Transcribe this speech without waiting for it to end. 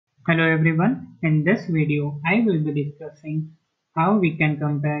Hello everyone, in this video I will be discussing how we can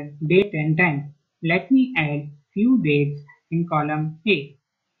compare date and time. Let me add few dates in column A.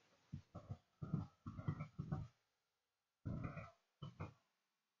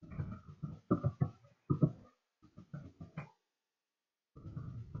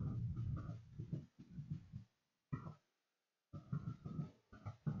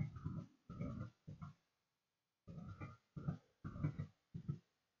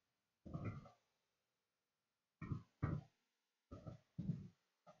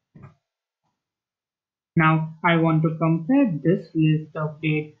 Now I want to compare this list of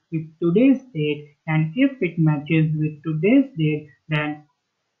dates with today's date, and if it matches with today's date then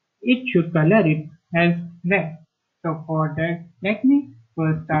it should color it as red. So for that let me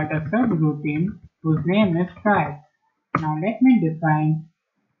first start a subroutine whose name is try. Now let me define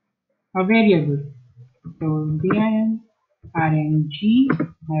a variable. So din rng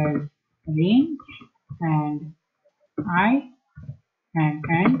has range and I and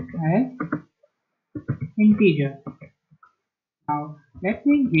n as integer. Now let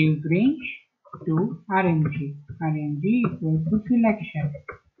me give range to rng. Rng equals to selection.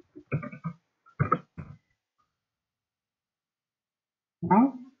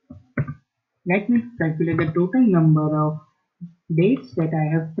 Now let me calculate the total number of dates that I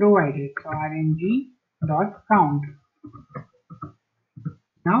have provided. So rng dot count.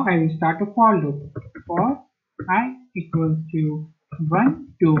 Now I will start a for loop for I equals to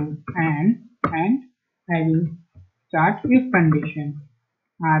 1, 2 and I will start if condition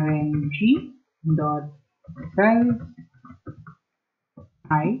rng dot self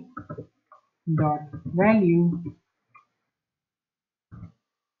I dot value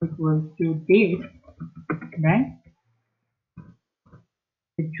equals to date, then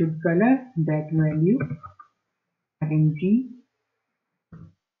it should color that value rng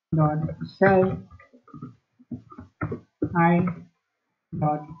dot self I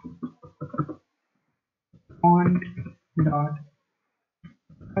dot font dot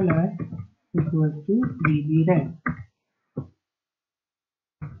color equals to VB red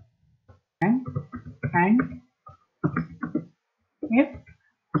and if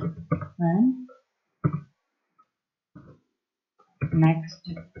and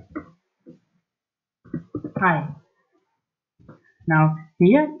next I. Now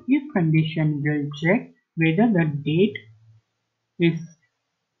here if condition will check whether the date is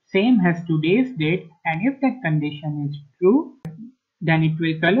same as today's date, and if that condition is true then it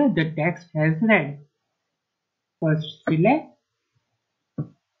will color the text as red. First select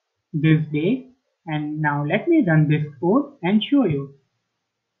this date and now let me run this code and show you.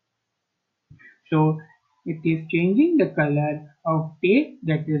 So it is changing the color of date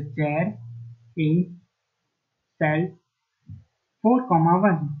that is there in cell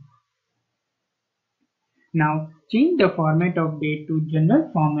 4,1. Now change the format of date to general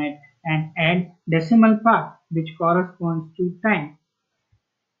format and add decimal part which corresponds to time.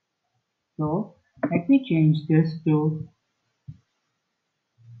 So let me change this to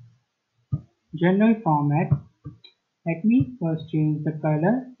general format. Let me first change the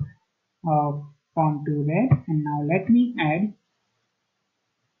color of font to red and now let me add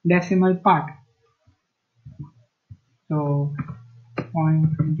decimal part. So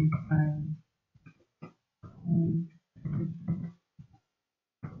 0.25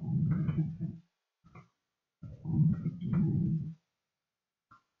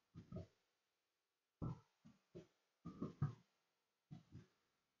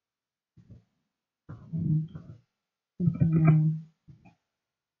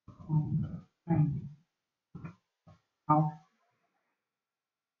 now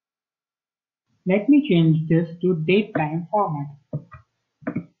let me change this to date time format.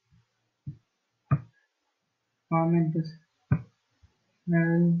 Format this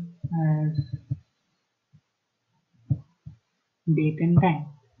well as date and time.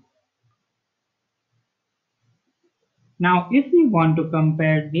 Now if we want to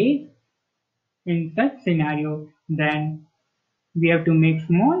compare dates in such scenario, then we have to make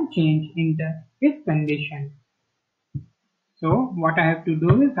small change in the if condition. So what I have to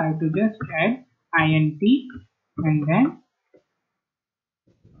do is I have to just add int and then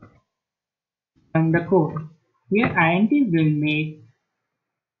run the code. Here int will make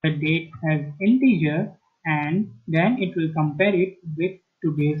the date as integer and then it will compare it with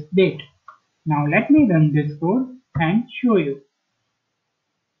today's date. Now let me run this code and show you.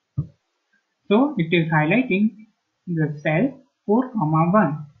 So it is highlighting the cell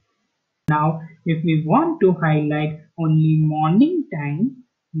 4,1. Now if we want to highlight only morning time,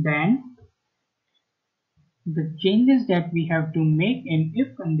 then The changes that we have to make in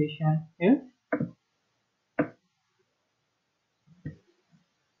if condition is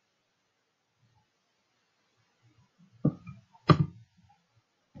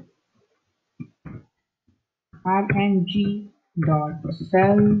rng dot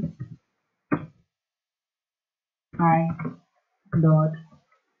cells I dot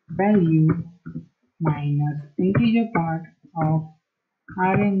value minus integer part of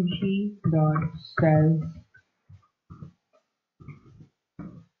rng dot cells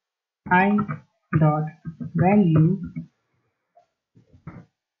I dot value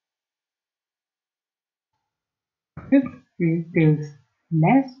if it is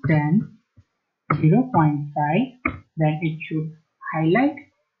less than 0.5, then it should highlight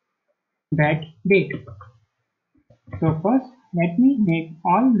that date. So first let me make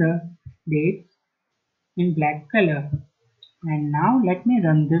all the dates in black color, and now let me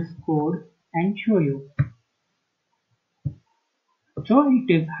run this code and show you. So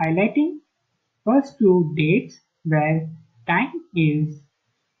it is highlighting first two dates where time is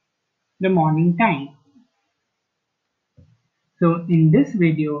the morning time. So in this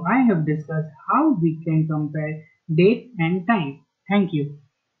video I have discussed how we can compare date and time. Thank you.